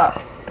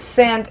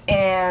sand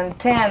and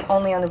 10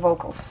 only on the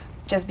vocals,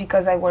 just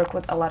because I work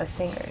with a lot of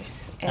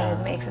singers and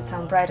it makes it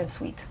sound bright and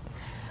sweet.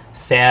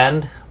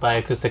 Sand by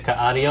Acustica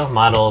Audio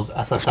models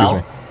Excuse SSL.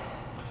 me.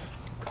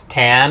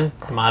 Tan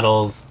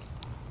models,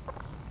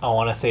 I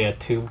want to say a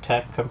Tube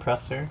Tech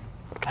compressor.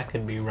 I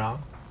could be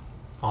wrong.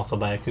 Also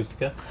by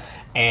Acustica.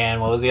 And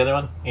what was the other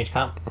one?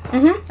 H-Comp?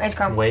 H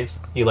comp. Waves.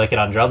 You like it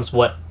on drums?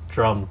 What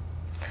drum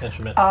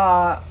instrument?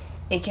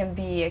 It can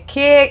be a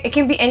kick. It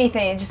can be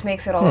anything. It just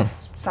makes it all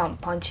sound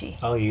punchy.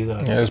 Oh, you use it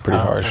on Yeah, it's pretty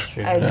harsh. that's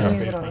true. I That's do pretty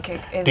use it on fun. a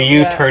kick. Do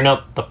you turn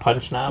up the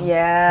punch knob?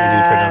 Yes. You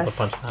do turn up the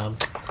punch knob.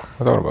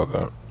 I thought about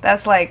that.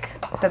 That's like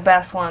the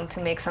best one to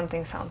make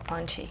something sound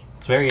punchy.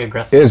 It's very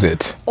aggressive. Is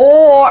it?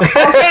 Or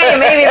okay,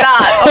 maybe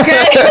not.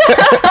 Okay.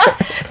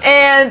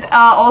 And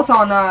also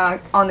on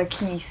the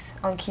keys,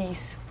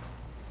 because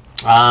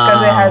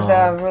it has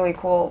the really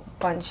cool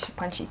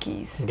punchy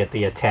keys. Get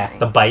the attack,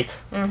 the bite.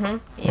 Yeah.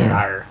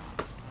 Arr.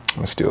 I'm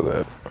gonna steal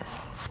that.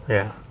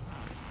 Yeah.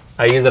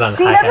 I use it on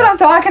See, hi-hats.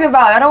 that's what I'm talking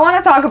about. I don't want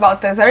to talk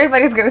about this.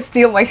 Everybody's gonna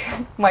steal my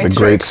The great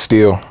tricks,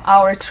 steal.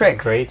 our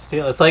tricks. Great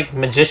steal. It's like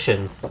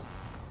magicians.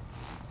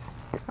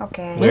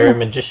 Okay. We're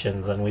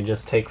magicians and we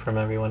just take from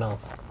everyone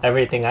else.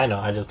 Everything I know,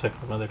 I just took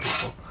from other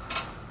people.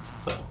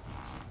 So,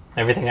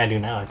 everything I do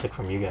now, I took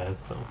from you guys.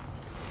 So,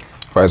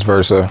 Vice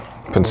versa.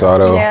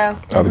 Pensado. Yeah.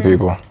 Other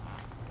people.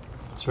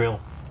 it's real.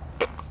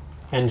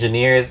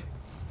 Engineers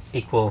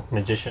equal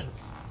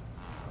magicians,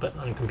 but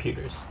on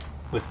computers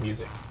with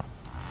music.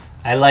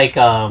 I like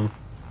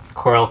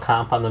Coral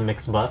Comp on the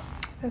mix bus,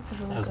 That's a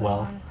really as good well.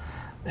 one.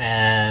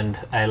 and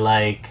I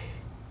like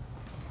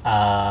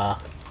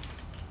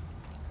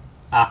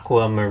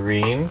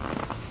Aquamarine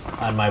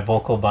on my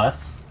vocal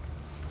bus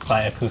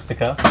by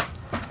Acustica.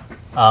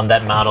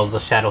 That models the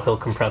Shadow Hill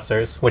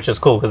compressors, which is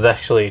cool because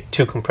actually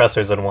 2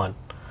 compressors in one.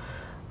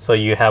 So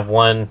you have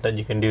one that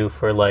you can do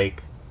for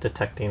like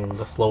detecting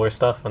the slower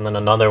stuff, and then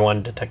another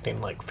one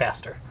detecting like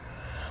faster.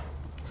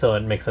 So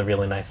it makes a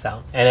really nice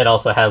sound, and it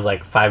also has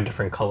like 5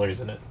 different colors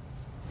in it.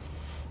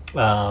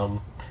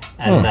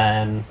 And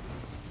then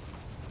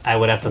I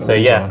would have to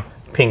say, yeah,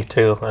 Pink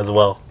 2 as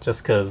well,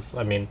 just because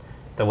I mean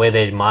the way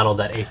they modeled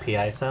that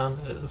API sound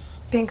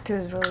is Pink 2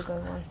 is a really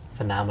good one.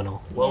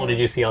 phenomenal. Well, did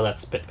you see all that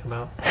spit come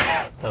out?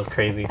 That was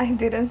crazy. I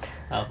didn't.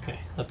 Okay,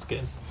 that's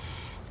good.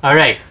 All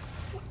right.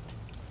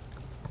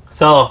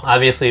 So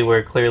obviously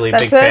we're clearly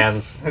That's big it?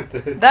 fans.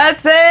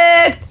 That's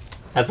it!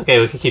 That's okay.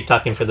 We can keep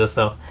talking for this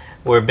though.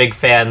 We're big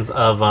fans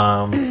of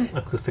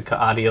Acustica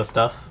Audio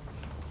stuff.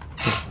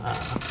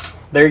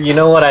 They're, you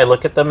know what I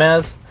look at them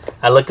as?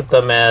 I look at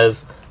them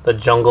as the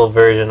jungle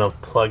version of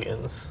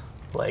plugins.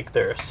 Like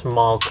they're a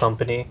small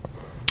company.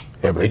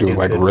 Yeah, but they do do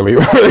like good. really,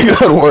 really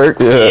good work.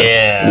 Yeah.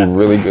 Yeah. Do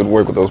really good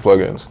work with those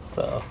plugins.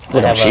 So I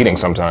feel like I'm cheating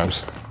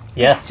sometimes.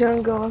 Yes,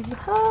 Jungle.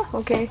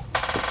 Okay.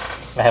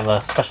 I have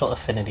a special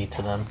affinity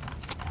to them.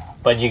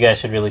 But you guys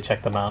should really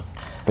check them out.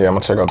 Yeah, I'm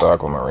gonna check out the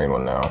Aquamarine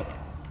one now.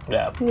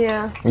 Yeah.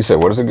 Yeah. You said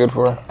what is it good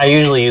for? I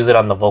usually use it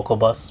on the vocal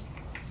bus.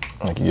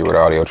 Like you get rid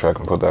of audio track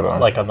and put that on.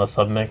 Like on the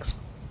submix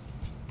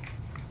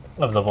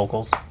of the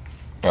vocals.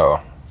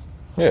 Oh,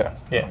 yeah.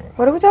 Yeah.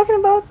 What are we talking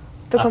about?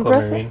 The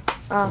compressor? Aquamarine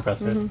Ah,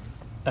 compressor.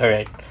 All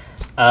right.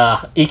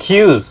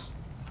 EQs.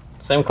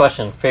 Same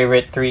question.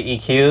 Favorite 3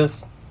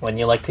 EQs? When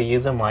you like to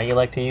use them? Why you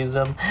like to use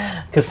them?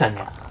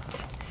 Ksenia.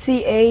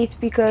 C8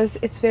 because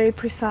it's very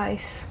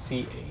precise.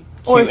 C8.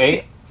 Or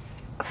Q8?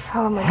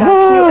 Oh my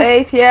god,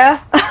 Q8,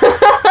 yeah.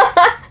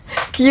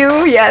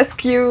 Q, yes,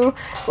 Q.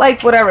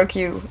 Like whatever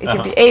Q. It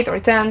can be 8 or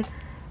 10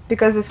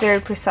 because it's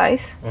very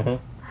precise.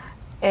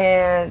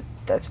 And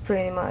that's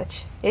pretty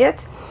much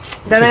it.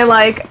 Then I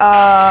like,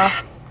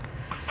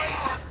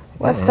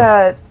 what's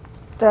that?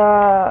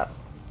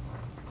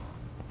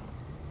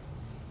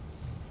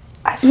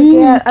 I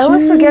forget. I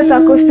always forget the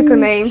Acústica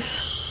names.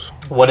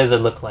 What does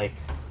it look like?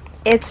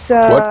 It's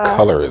What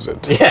color is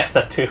it? Yeah,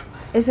 that too.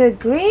 Is it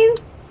green?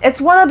 It's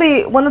one of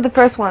the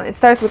first one. It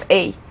starts with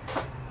A.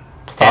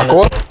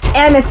 Aqua?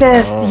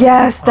 Amethyst.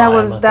 Yes, that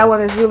Amethyst.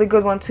 one is really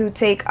good one to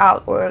take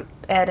out or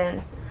add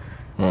in.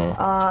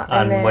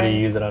 On what do you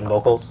use it on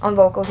vocals? On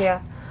vocals,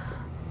 yeah.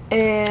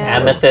 And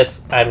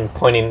Amethyst. I'm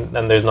pointing,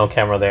 and there's no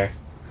camera there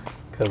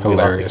because we lost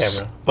the Hilarious.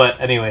 camera. But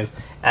anyways,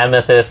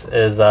 Amethyst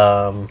is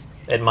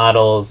it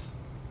models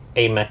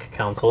AMEC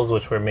consoles,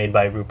 which were made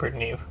by Rupert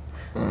Neve.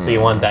 So you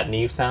want that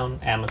Neve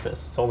sound?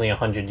 Amethyst. It's only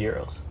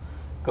 €100.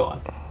 Go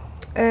on.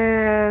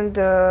 And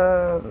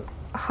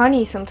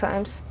honey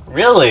sometimes.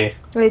 Really?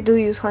 I do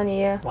use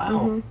honey, yeah.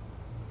 Wow.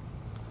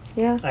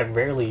 Yeah. I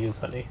rarely use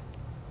honey.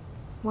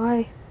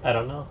 Why? I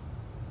don't know.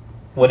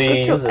 What do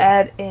you Good use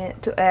to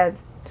it? add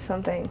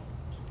something.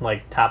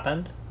 Like top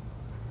end?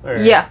 Or,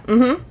 Yeah.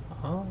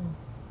 Oh.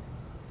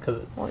 Because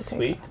it's Wanna take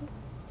sweet?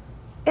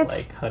 It's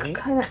Like honey?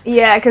 kind of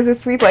because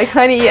it's sweet like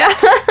honey. Yeah.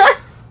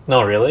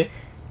 No, really?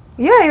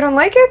 Yeah, you don't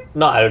like it?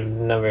 No, I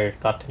never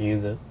thought to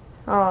use it.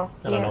 Oh.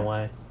 I don't know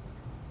why.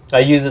 I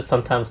use it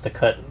sometimes to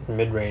cut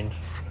mid-range.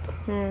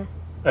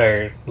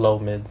 Or low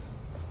mids.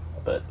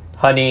 But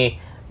honey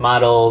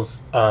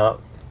models, there's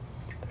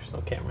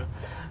no camera.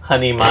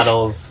 Honey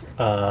models,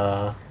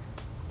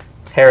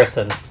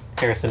 Harrison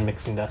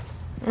mixing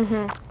desks.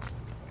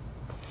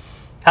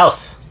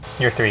 House,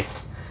 you're 3.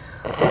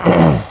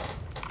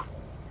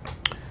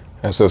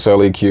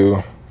 SSL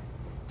EQ,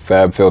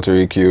 Fab Filter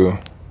EQ,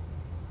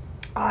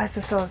 Oh,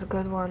 SSL is a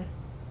good one.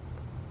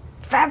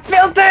 Fab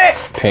filter.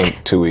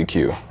 Pink 2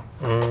 EQ.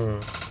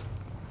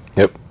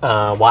 Yep.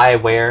 Why,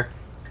 where?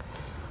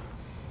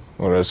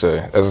 What did I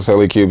say?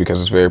 SSL EQ because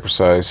it's very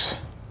precise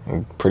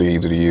and pretty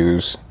easy to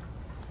use.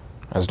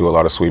 I just do a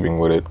lot of sweeping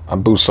with it. I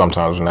boost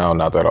sometimes now,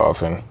 not that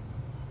often.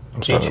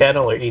 G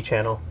channel or E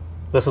channel?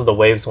 This is the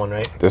waves one,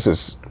 right? This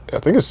is, I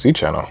think it's C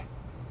channel.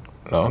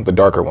 No, the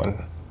darker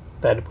one.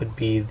 That would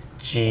be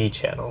G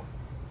channel.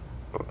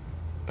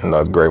 And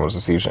the gray one's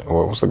the C channel.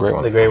 What was the gray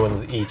one? The gray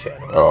one's E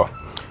channel. Oh,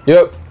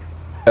 yep.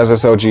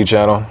 SSL G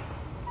channel.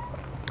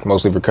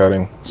 Mostly for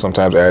cutting,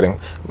 sometimes adding.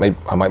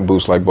 I might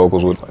boost like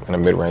vocals with in a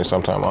mid range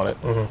sometime on it.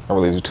 I don't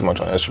really do too much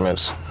on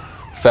instruments.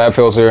 Fab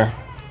filter.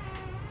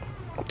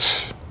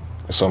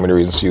 There's so many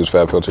reasons to use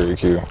Fab filter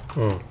EQ.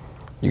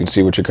 You can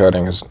see what you're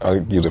cutting. I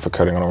use it for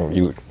cutting. I don't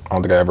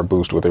think I ever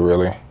boost with it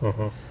really.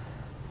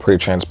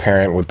 Pretty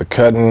transparent with the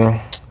cutting.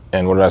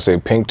 And what did I say?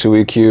 Pink 2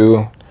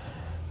 EQ.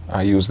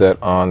 I use that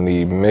on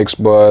the mix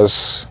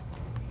bus.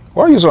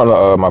 Or I use it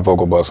on my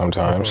vocal bus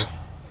sometimes.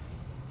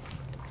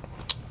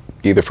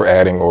 Either for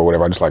adding or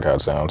whatever. I just like how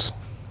it sounds.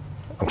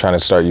 I'm trying to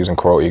start using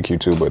Choral EQ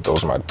too, but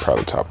those are my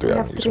probably top 3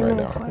 I'm using right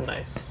now.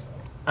 Nice.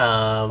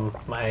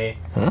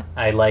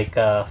 I like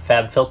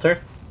Fab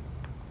Filter.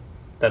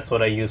 That's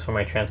what I use for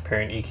my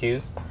transparent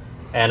EQs.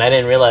 And I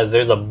didn't realize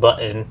there's a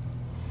button,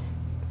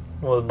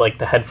 like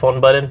the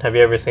headphone button. Have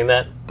you ever seen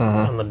that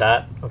on the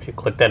dot? If you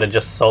click that, it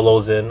just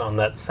solos in on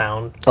that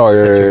sound. Oh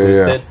yeah, that you yeah.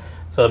 boosted.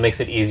 So it makes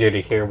it easier to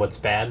hear what's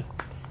bad.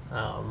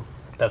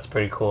 That's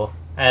pretty cool.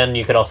 And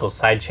you could also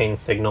sidechain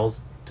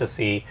signals to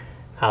see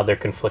how they're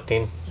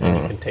conflicting,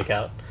 and you can take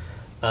out.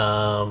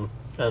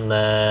 And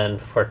then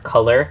for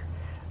color,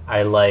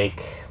 I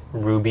like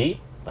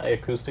Ruby by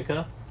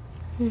Acústica.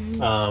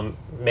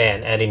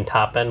 Man, adding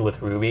top end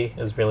with Ruby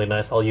is really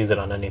nice. I'll use it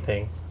on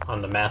anything,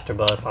 on the master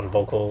bus, on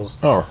vocals,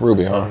 Oh,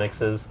 Ruby, huh? some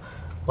mixes.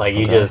 Like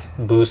you just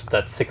boost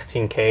that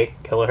 16K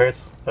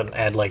kilohertz and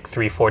add like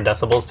 3-4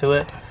 decibels to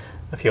it.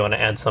 If you want to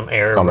add some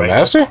air On the right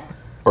master?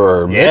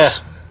 Or mix? Yeah.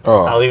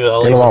 Oh, I'll leave it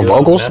on do it on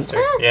vocals?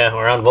 master. Yeah,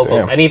 or on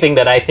vocals. Damn. Anything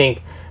that I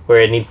think where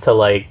it needs to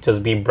like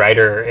just be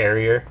brighter or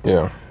airier.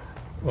 Yeah.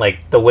 Like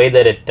the way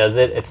that it does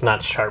it, it's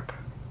not sharp.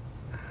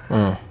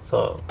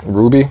 So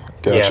Ruby?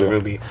 Gotcha. yeah,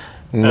 Ruby.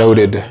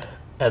 Noted.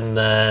 And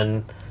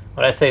then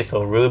what I say?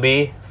 So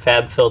Ruby,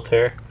 Fab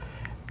Filter,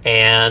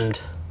 and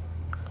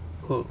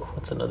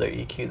what's another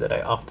EQ that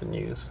I often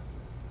use?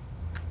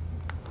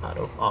 Out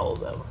of all of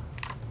them,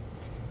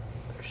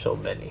 there's so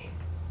many.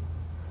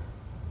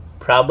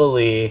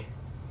 Probably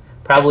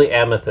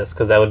Amethyst,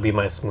 because that would be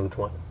my smooth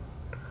one.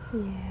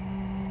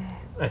 Yeah.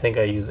 I think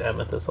I use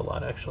Amethyst a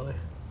lot, actually.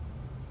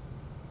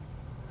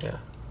 Yeah.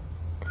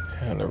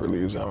 Yeah, I never really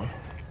use that one.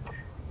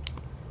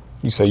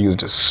 You say you use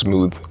just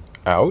smooth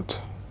out.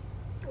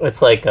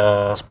 It's like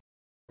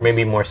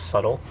maybe more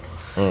subtle.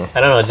 I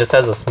don't know. It just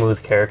has a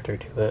smooth character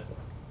to it.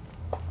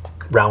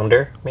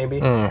 Rounder, maybe.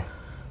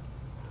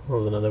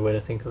 Was another way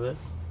to think of it.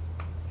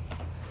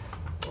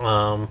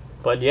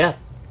 But yeah.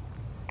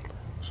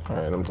 All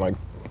right, I'm like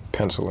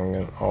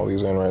penciling all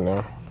these in right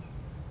now.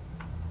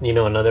 You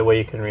know, another way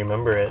you can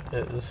remember it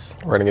is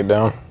Writing it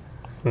down.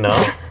 no.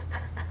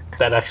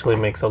 That actually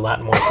makes a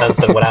lot more sense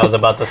than what I was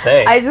about to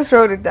say. I just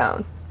wrote it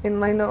down in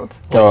my notes.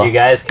 What you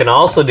guys can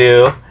also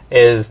do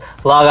is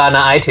log on to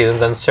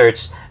iTunes and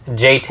search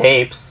J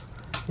Tapes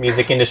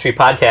Music Industry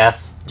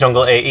Podcast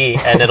Jungle AE,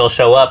 and it'll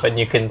show up, and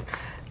you can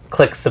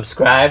click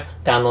subscribe,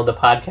 download the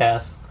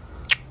podcast.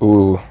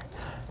 Ooh.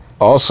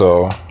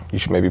 Also, you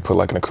should maybe put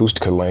like an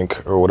Acoustica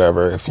link or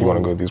whatever if you want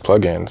to go with these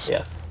plugins.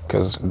 Yes.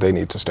 Because they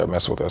need to start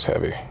messing with us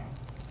heavy.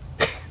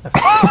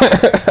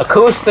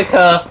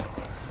 Acoustica.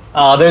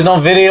 There's no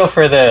video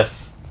for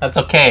this. That's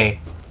okay.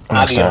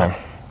 Next Audio. time.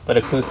 But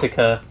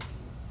Acoustica,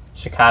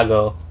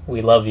 Chicago,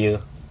 we love you,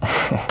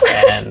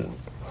 and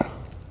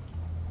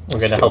we're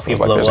gonna help you Feels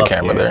like blow there's up. a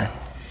camera here. there.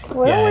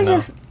 Why Yeah, I don't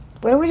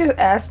we know. just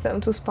ask them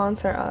to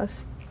sponsor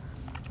us?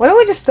 Why don't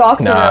we just talk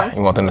to Nah, them?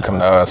 you want them to come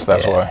to us,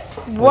 that's Yeah. why.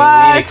 We need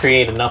What? to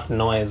create enough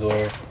noise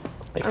where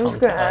they I'm come just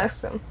gonna to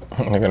ask us. them.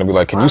 They're gonna be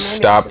like, can Oh, you maybe I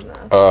stop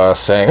should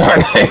saying our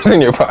names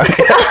in your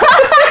podcast?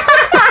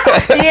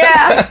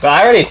 Yeah. But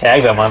I already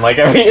tagged them on like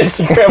every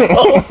Instagram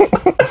post.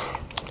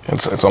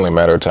 It's only a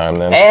matter of time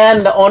then.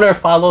 And the owner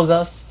follows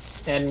us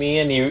and me,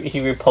 and he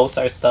reposts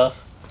our stuff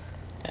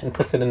and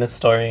puts it in his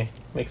story.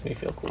 Makes me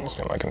feel cool. He's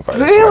gonna like invite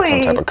us to like some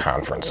Really? type of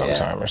conference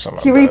sometime or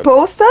something. He like that.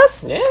 reposts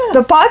us? Yeah.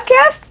 The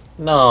podcast?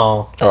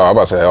 No. Oh, I'm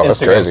about to say, oh, that's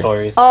Instagram crazy.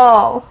 stories.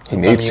 Oh. He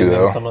needs I'm to using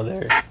though. some of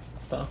their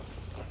stuff.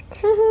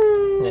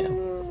 Yeah.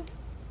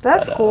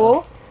 That's But,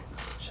 cool.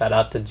 Shout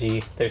out to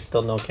G. There's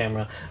still no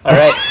camera. All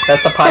right,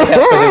 that's the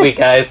podcast for the week,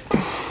 guys.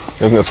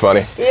 Isn't this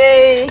funny?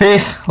 Yay.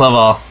 Peace. Love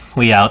all.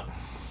 We out.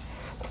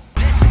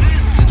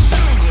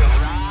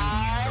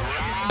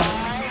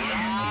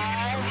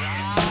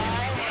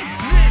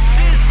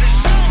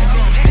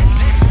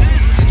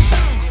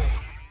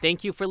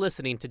 Thank you for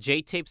listening to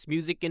J Tapes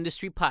Music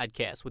Industry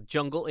Podcast with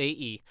Jungle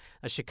AE,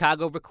 a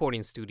Chicago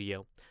recording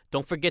studio.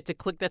 Don't forget to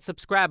click that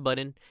subscribe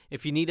button.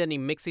 If you need any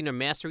mixing or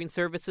mastering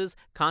services,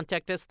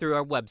 contact us through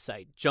our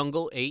website,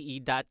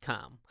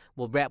 jungleae.com.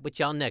 We'll rap with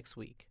y'all next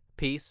week.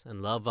 Peace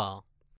and love all.